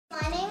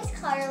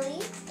Carly.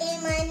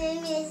 And my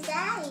name is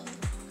Addy.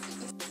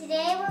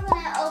 Today we're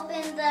going to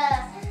open the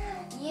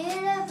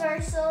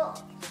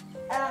Universal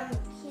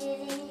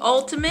Kitty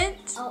Ultimate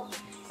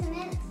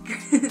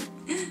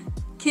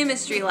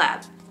Chemistry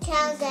Lab.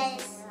 Ciao,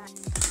 guys.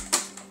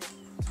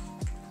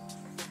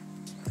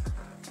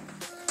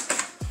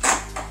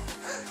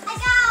 I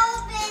got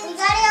open. We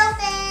got it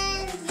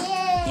open.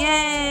 Yay.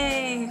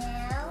 Yay.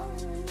 Now,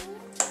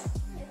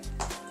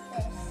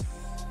 this.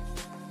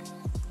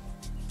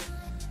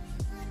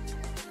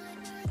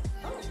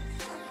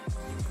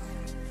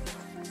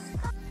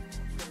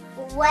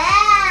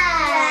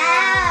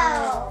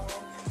 Wow.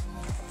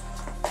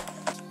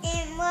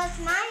 It was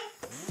my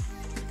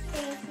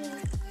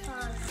favorite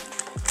part.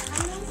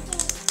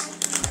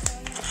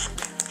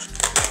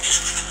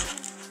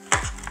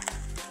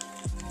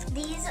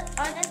 These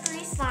are the 3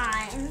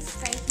 slimes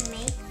that you can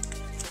make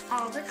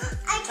all the colors.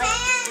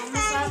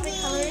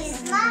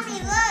 Mommy,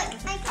 look!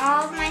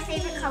 All of my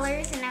favorite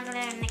colors, and I'm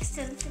gonna mix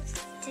them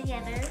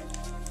together.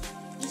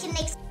 You can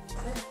mix.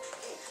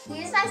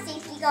 Here's my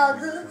safety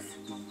goggles.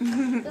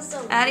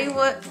 So Addy,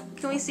 what?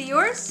 Can we see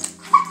yours?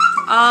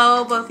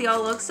 Oh, both of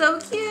y'all look so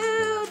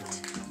cute.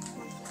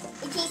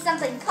 in case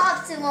something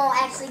pops, it won't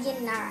actually get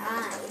in our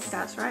eyes.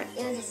 That's right.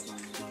 It'll just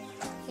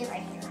get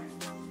right here.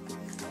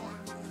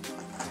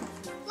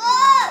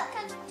 Look!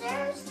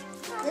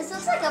 This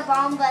looks like a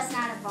bomb, but it's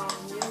not a bomb.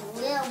 You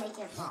will make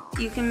it a bomb.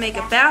 You can make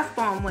a bath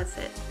bomb with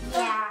it.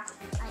 Yeah.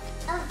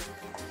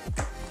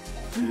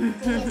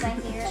 It's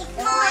right here. It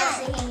won't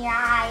actually hit your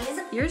eyes.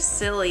 You're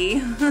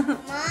silly. Come on.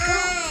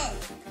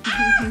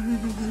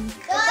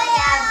 Looks like I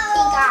have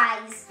pink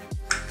eyes.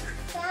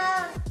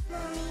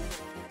 Mommy.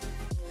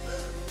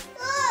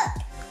 Look.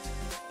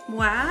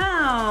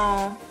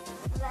 Wow.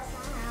 That's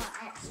not how it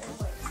actually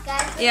works.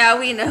 Guys, Yeah,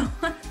 we know.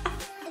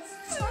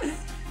 it's just...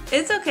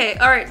 It's okay.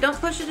 All right, don't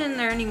push it in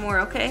there anymore,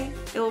 okay?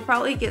 It will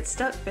probably get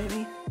stuck,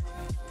 baby.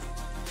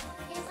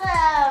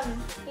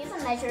 Here's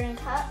a measuring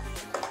cup.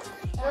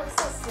 It looks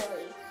so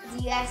silly.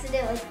 Do you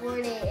accidentally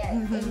poured it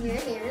in your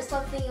hair or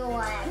something? You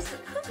want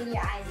to in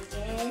your eyes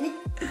again?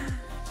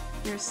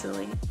 You're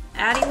silly.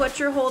 Addy, what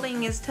you're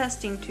holding is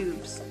testing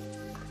tubes.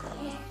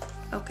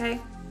 Okay?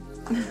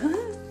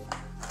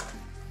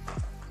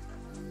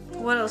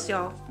 What else,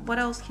 y'all? What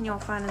else can y'all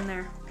find in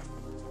there?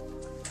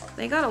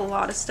 They got a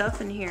lot of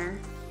stuff in here.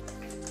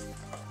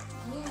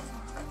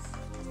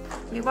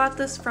 We bought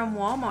this from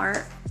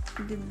Walmart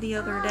the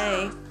other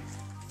day.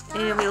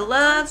 And we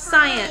love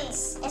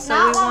science. It's So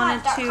not we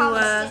wanted Walmart.com, to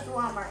it's just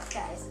Walmart,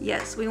 guys.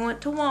 yes, we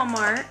went to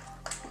Walmart.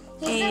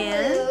 Here's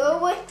And the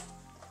glue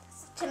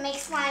to make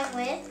slime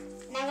with.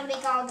 And I'm gonna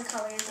make all the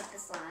colors of the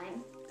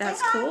slime.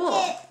 that's I'm gonna cool.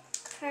 get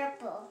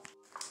purple.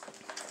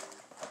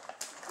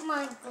 Come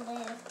on,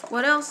 glue.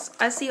 What else?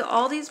 I see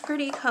all these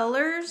pretty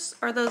colors.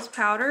 Are those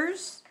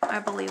powders? I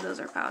believe those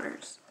are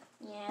powders.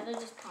 Yeah, they're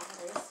just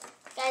powders.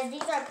 Guys,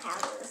 these are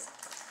powders.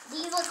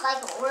 These look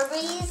like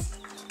Orbeez.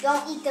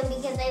 Don't eat them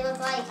because they look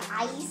like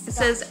ice. It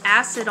says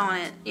acid on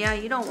it. Yeah,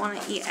 you don't want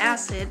to eat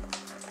acid.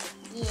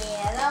 Yeah,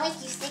 that'll make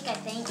you sick, I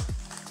think.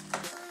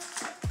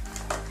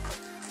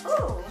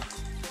 Ooh.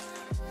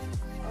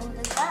 Oh,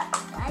 does that?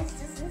 Why does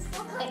this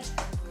look like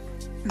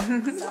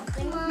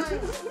something on?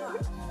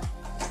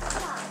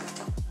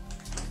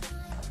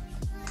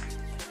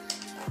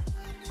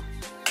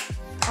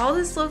 All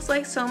this looks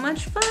like so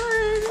much fun.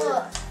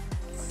 Look.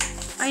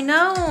 I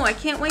know. I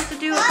can't wait to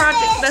do a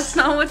project. That's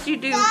not what you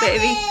do,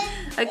 baby.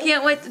 I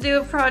can't wait to do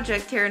a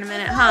project here in a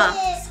minute, huh?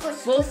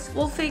 Squish.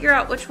 We'll figure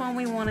out which one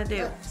we want to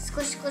do.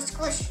 Squish, squish,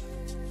 squish.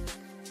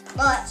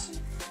 Watch.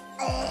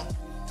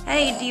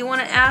 Hey, do you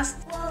want to ask?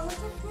 Whoa,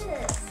 look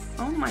at this.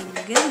 Oh my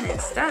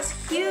goodness, that's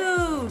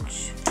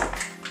huge.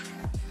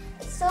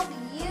 It's so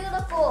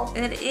beautiful.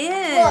 It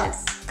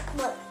is.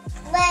 Look.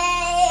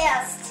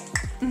 Blast.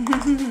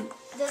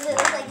 Does it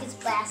look like it's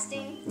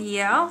blasting?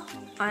 Yeah,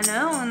 I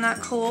know. Isn't that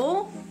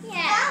cool?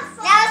 Yeah.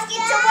 Now let's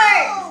get to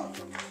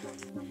work.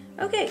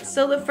 Okay,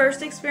 so the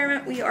first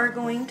experiment we are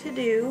going to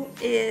do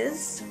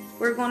is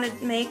we're going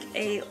to make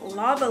a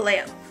lava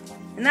lamp.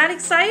 Isn't that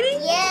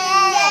exciting?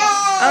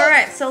 Yes. All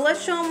right, so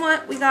let's show them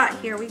what we got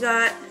here. We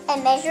got A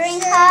measuring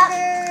cup.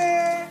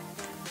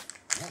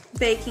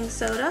 baking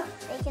soda,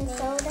 Baking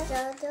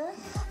soda.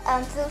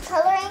 Food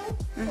coloring.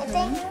 I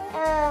think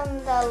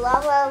the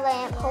lava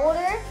lamp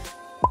holder.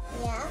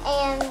 Yeah.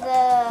 And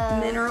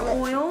the mineral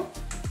oil,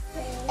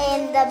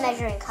 and the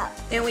measuring cup.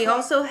 and we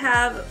also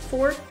have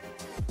four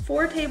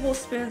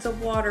tablespoons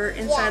of water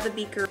inside the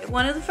beaker.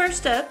 One of the first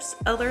steps,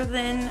 other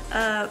than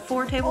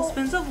 4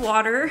 tablespoons of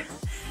water,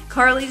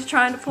 Carly's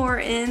trying to pour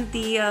in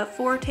the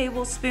 4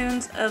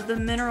 tablespoons of the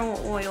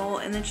mineral oil,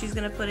 and then she's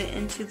gonna put it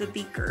into the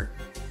beaker.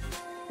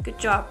 Good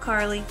job,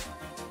 Carly.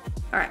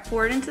 All right,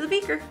 pour it into the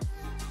beaker.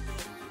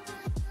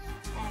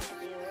 I have to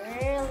be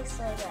really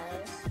slow,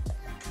 guys.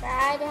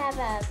 Try to have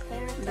a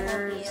parent to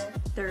help you.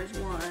 There's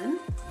one.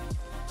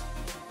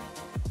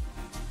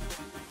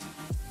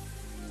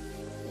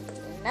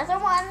 Another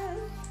one.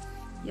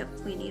 Yep,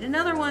 we need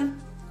another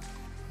one.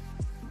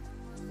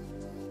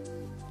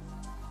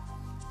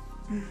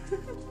 You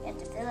have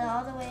to fill it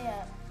all the way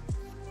up.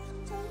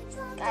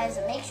 Guys,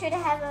 make sure to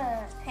have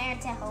a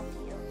parent to help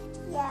you.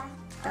 Yeah.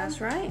 That's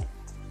right.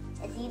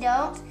 If you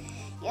don't,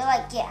 you'll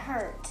like get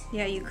hurt.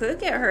 Yeah, you could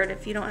get hurt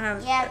if you don't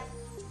have. Yeah,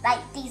 like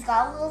these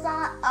goggles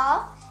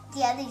off.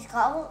 Yeah, these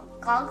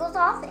goggles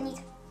off, and you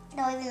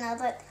don't even know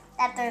that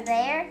they're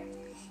there,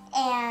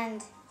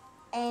 and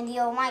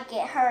you might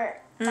get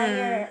hurt by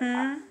your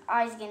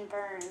eyes getting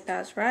burned.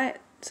 That's right.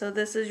 So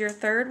this is your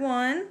third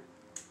one.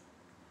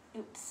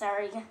 Oops,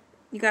 sorry.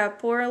 You gotta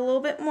pour a little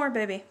bit more,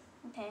 baby.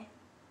 Okay.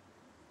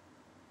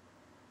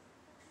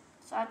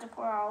 So I have to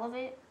pour all of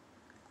it?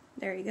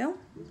 There you go.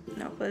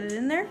 Now put it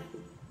in there.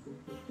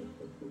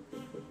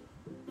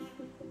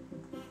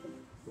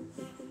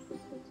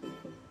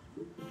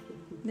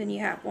 Then you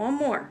have one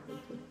more.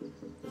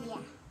 Yeah.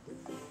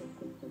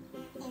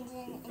 And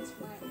then it's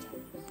my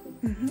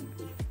turn.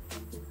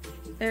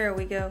 There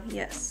we go.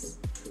 Yes.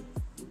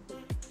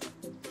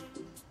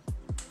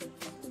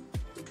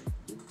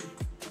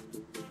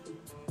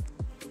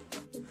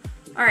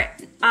 All right.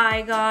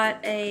 I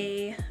got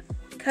a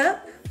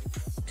cup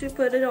to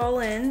put it all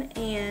in,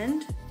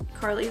 and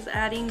Carly's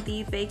adding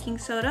the baking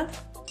soda.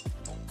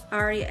 I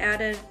already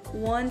added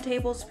 1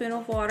 tablespoon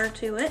of water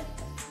to it,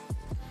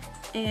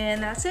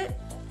 and that's it.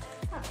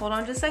 Hold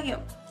on just a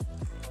second.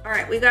 All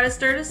right, we gotta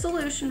stir the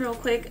solution real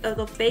quick of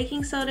the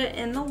baking soda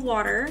in the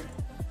water.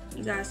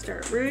 You gotta stir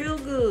it real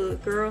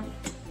good, girl.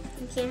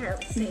 You can't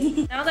help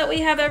see. Now that we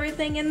have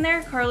everything in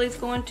there, Carly's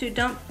going to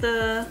dump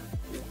the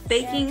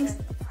baking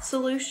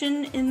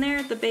solution in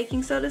there, the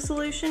baking soda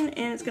solution,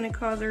 and it's gonna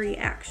cause a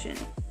reaction.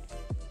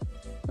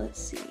 Let's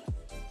see.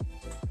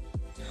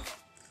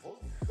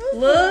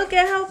 Look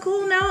at how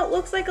cool now it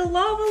looks like a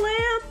lava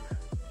lamp.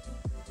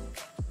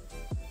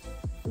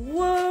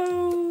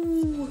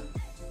 Whoa.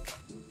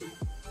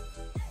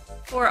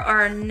 For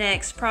our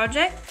next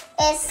project.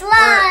 It's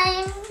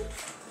slime.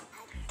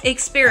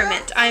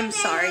 Experiment, I'm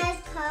sorry.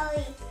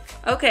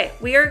 Okay,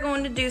 we are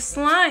going to do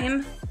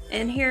slime,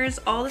 and here's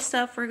all the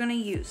stuff we're gonna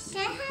use.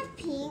 Can I have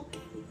pink,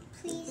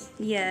 please?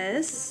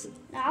 Yes.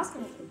 No, I was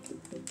gonna do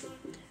pink.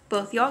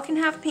 Both y'all can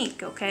have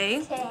pink,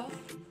 okay? Okay.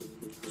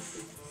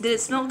 Did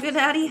it smell good,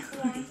 Addy?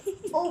 Yeah.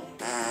 Oh.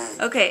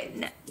 Okay,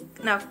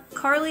 now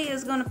Carly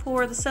is gonna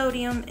pour the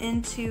sodium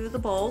into the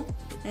bowl,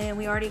 and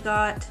we already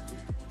got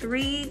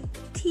 3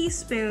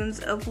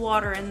 teaspoons of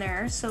water in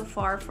there so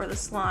far for the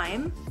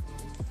slime.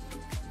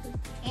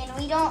 And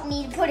we don't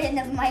need to put it in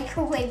the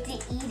microwave to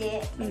eat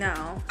it.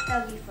 No.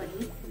 That would be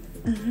funny.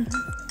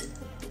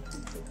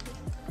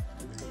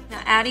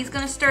 Now Addie's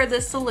gonna stir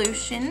this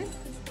solution.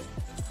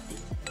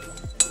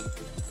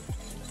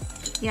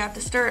 You have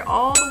to stir it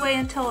all the way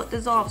until it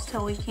dissolves,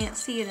 till we can't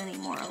see it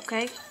anymore,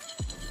 okay?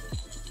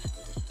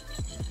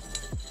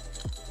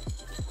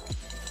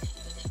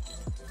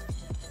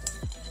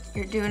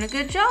 You're doing a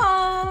good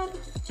job.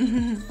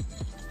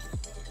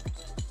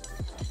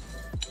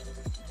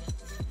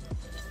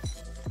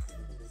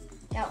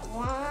 Got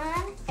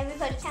 1.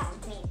 Everybody count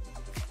with me.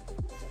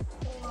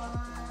 1.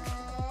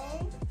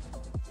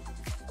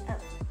 Oh.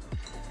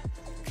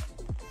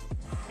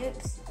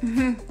 Oops.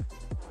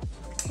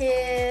 2.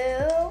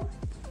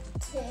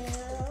 2.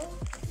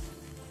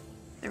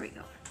 There we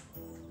go.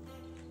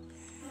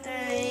 3.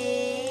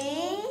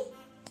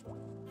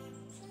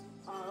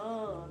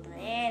 Oh,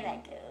 there that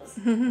goes.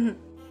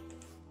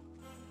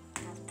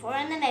 Let's pour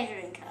in the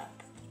measuring cup.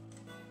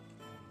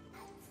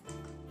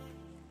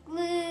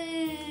 Glue.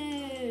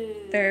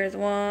 There's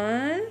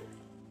 1.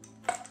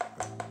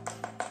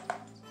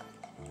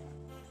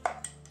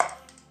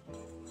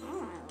 Oh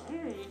my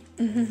word.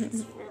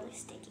 It's really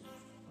sticky.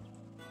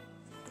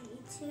 We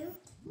need to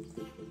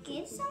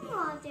get some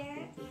water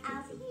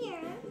out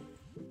here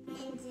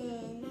and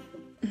then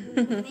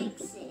mix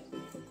it.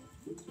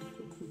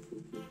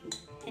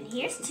 And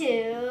here's 2.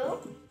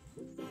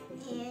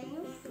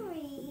 And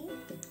 3.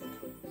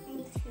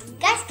 And 2.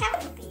 Guys, count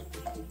with me.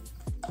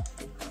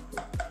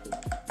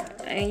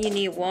 And you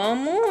need 1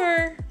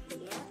 more.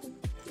 Yeah.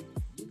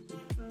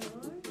 More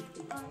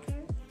water.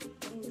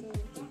 And then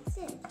that's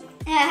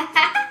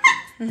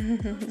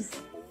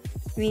it.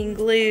 We need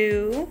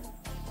glue.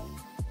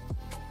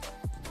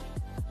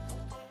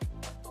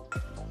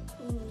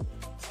 We need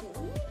to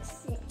mix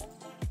it.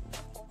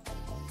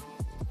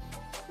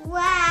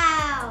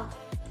 Wow!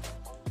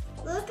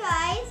 Look,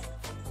 guys.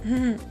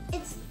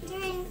 It's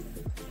doing.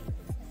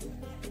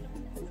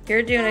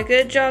 You're doing a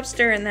good job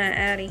stirring that,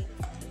 Addie.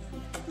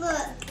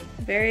 Look.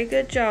 Very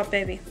good job,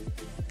 baby.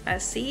 I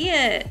see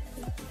it.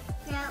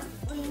 Now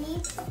we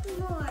need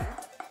more.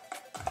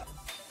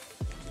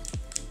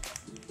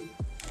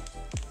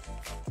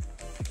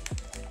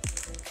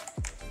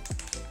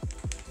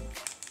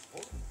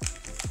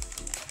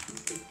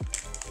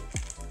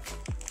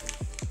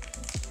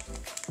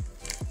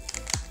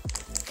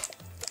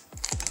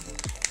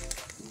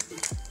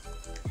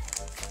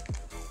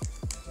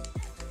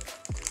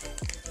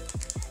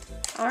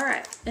 All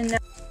right, and now.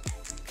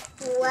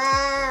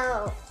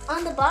 Wow.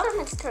 On the bottom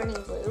it's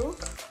turning blue.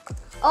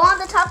 Oh, on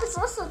the top it's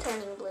also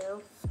turning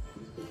blue.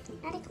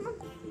 Addy, come on.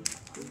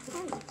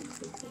 Come on.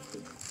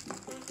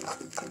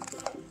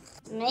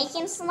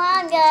 Making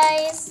slime,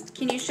 guys.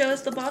 Can you show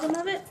us the bottom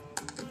of it?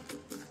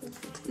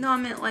 No, I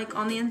meant like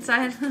on the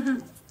inside.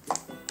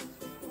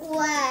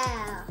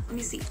 Wow. Let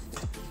me see.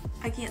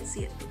 I can't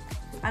see it.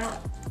 I don't.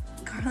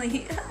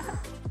 Carly.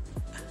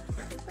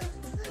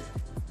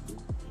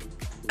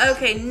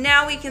 Okay,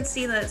 now we can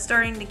see that it's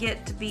starting to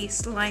get to be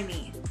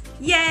slimy.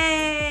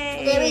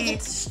 Yay! Then we can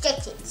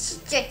stretch it.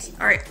 Stretch it.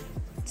 All right.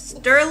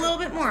 Stir a little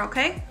bit more,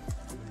 okay?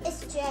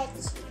 Stretch.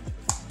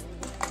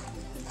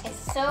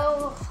 It's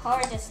so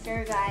hard to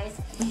stir, guys.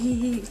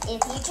 If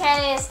you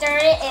try to stir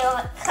it,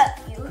 it'll cut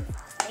you.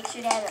 Make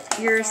sure to have a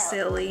paper You're towel.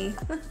 silly.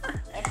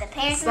 If the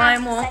parents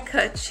Slime not won't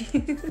cut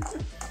you.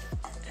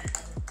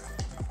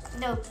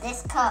 No,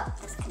 this cup,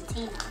 this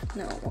container.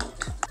 No, it won't.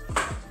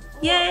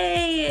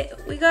 Yay!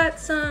 We got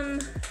some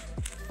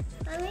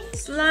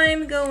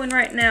slime going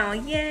right now.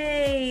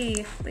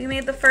 Yay! We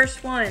made the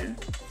first one.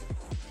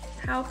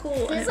 How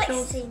cool. It And feels like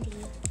feels, sandy.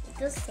 It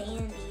feels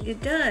sandy.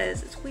 it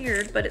does. It's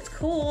weird, but it's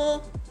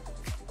cool.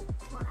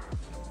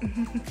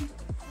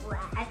 Wow.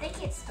 I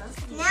think it's supposed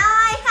to be. Now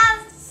I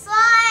have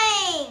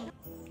slime!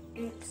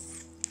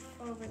 Oops.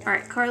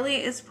 Alright,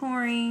 Carly is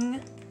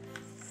pouring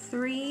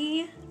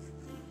 3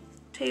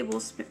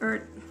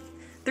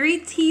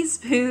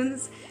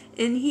 teaspoons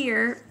in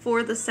here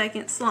for the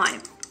second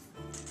slime.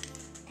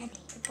 I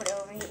need to put it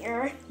over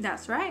here.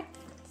 That's right.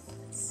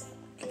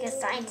 Because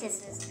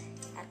scientists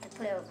have to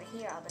put it over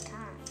here all the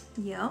time.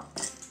 Yep.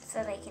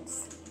 So they can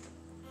see.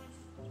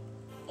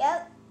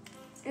 Yep.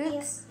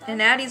 Oops.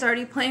 And Addie's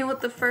already playing with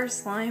the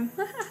first slime.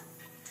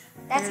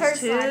 That's There's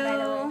her slime, by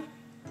the 2. way.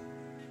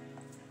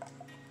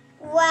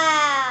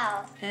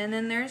 Wow. And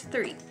then there's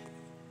 3.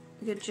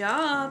 Good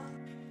job.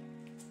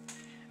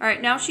 All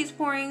right, now she's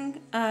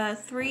pouring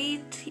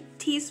 3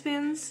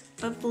 teaspoons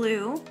of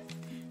blue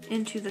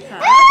into the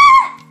cup.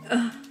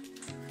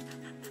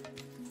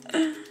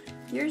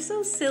 You're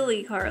so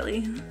silly,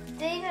 Carly.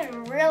 Didn't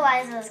even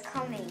realize it was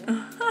coming.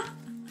 I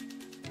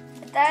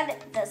thought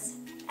this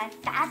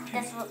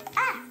was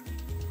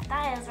I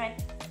thought it was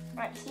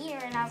right here,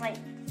 and I was like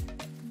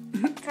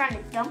trying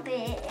to dump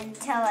it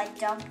until I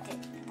dumped it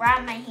right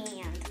in my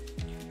hand.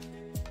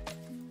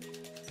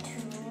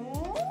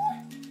 2.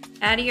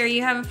 Addie, are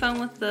you having fun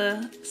with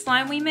the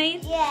slime we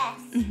made? Yes.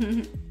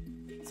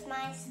 It's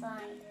my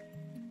slime.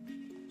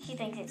 She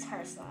thinks it's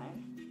her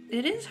slime.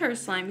 It is her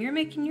slime. You're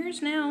making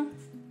yours now.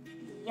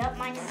 Yep,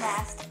 mine's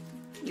last.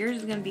 Yours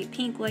is gonna be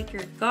pink like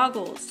your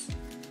goggles.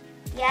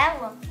 Yeah,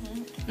 I love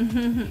pink.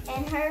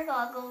 And her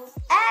goggles.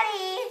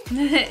 Addy!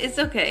 It's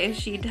okay.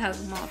 She has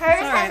them off. Hers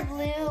It's all has right.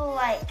 blue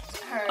like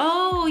hers.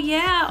 Oh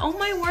yeah. Oh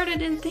my word! I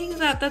didn't think of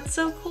that. That's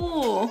so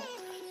cool.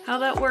 How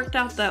that worked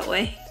out that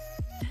way.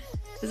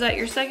 Is that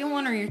your second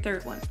one or your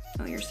third one?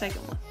 Oh, your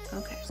second one.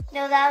 Okay.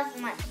 No,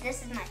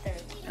 this is my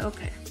third one.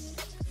 Okay.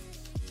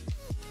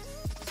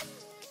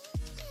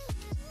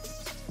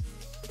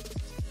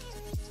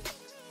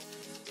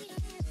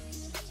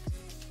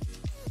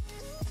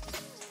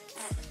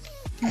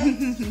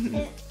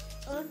 It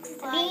looks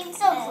like being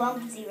so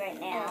clumsy right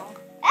now.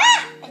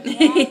 Ah!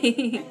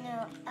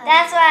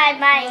 That's why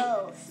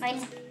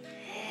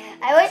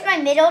I wish my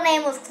middle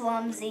name was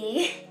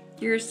Clumsy.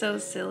 You're so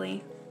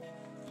silly.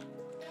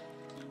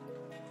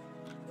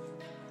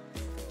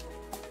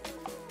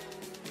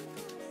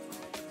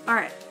 All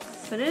right,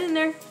 put it in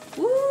there.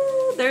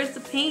 Woo! There's the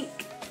pink.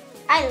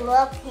 I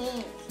love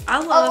pink. I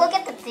love. Oh, look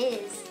at the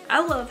fizz.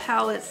 I love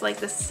how it's like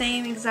the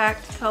same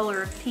exact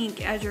color of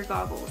pink as your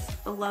goggles.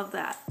 I love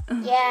that.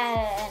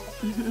 Yeah.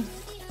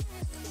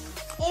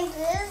 It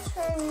is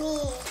for me.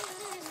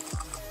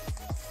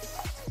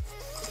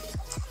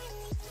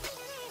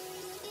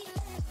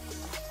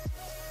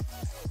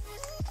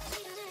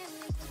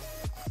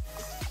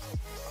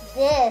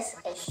 This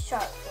is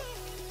sharp.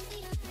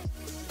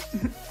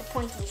 The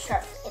pointy is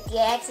sharp. If you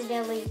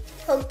accidentally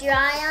poked your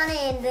eye on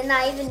it and did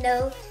not even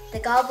know the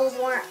goggles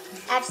weren't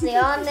actually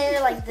on there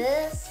like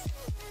this,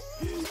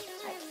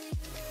 like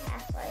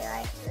halfway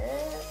like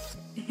this,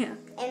 Yeah.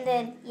 and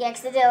then you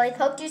accidentally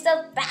poked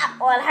yourself, that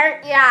will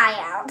hurt your eye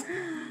out.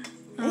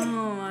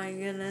 Oh my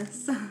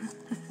goodness.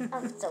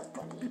 I'm so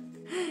funny.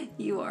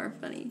 You are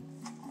funny.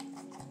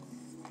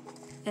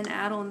 And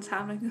Adeline's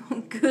having a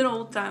good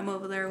old time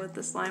over there with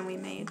the slime we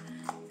made.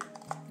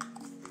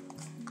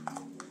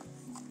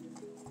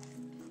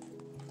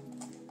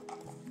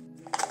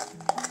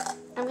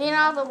 I'm getting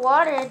all the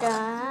water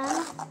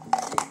done.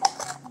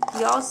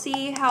 Y'all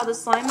see how the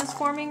slime is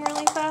forming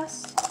really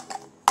fast?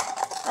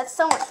 That's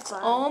so much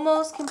fun.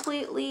 Almost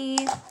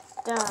completely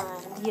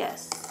Done.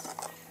 yes.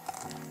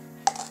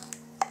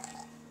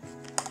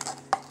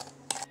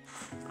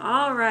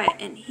 All right,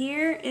 and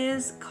here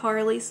is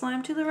Carly's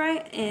slime to the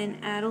right and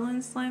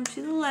Adeline's slime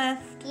to the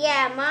left.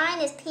 Yeah, mine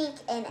is pink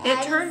and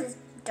Addie's is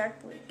dark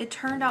blue. It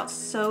turned out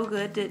so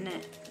good, didn't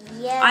it?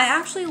 Yes. I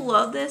actually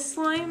love this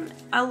slime.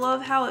 I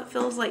love how it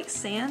feels like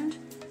sand.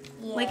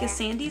 like a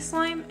sandy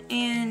slime,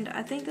 and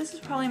I think this is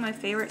probably my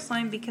favorite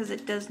slime because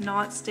it does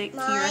not stick to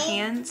your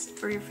hands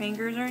or your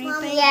fingers or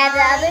anything. Yeah,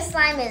 the other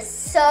slime is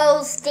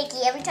so sticky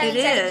every time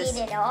you try to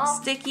get it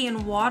off. Sticky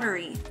and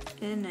watery,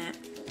 isn't it?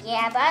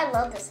 Yeah, but I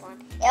love this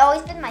one. It's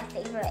always been my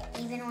favorite,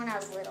 even when I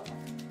was little.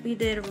 We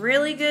did a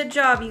really good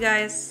job, you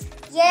guys.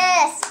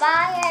 Yes,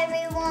 bye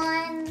everyone.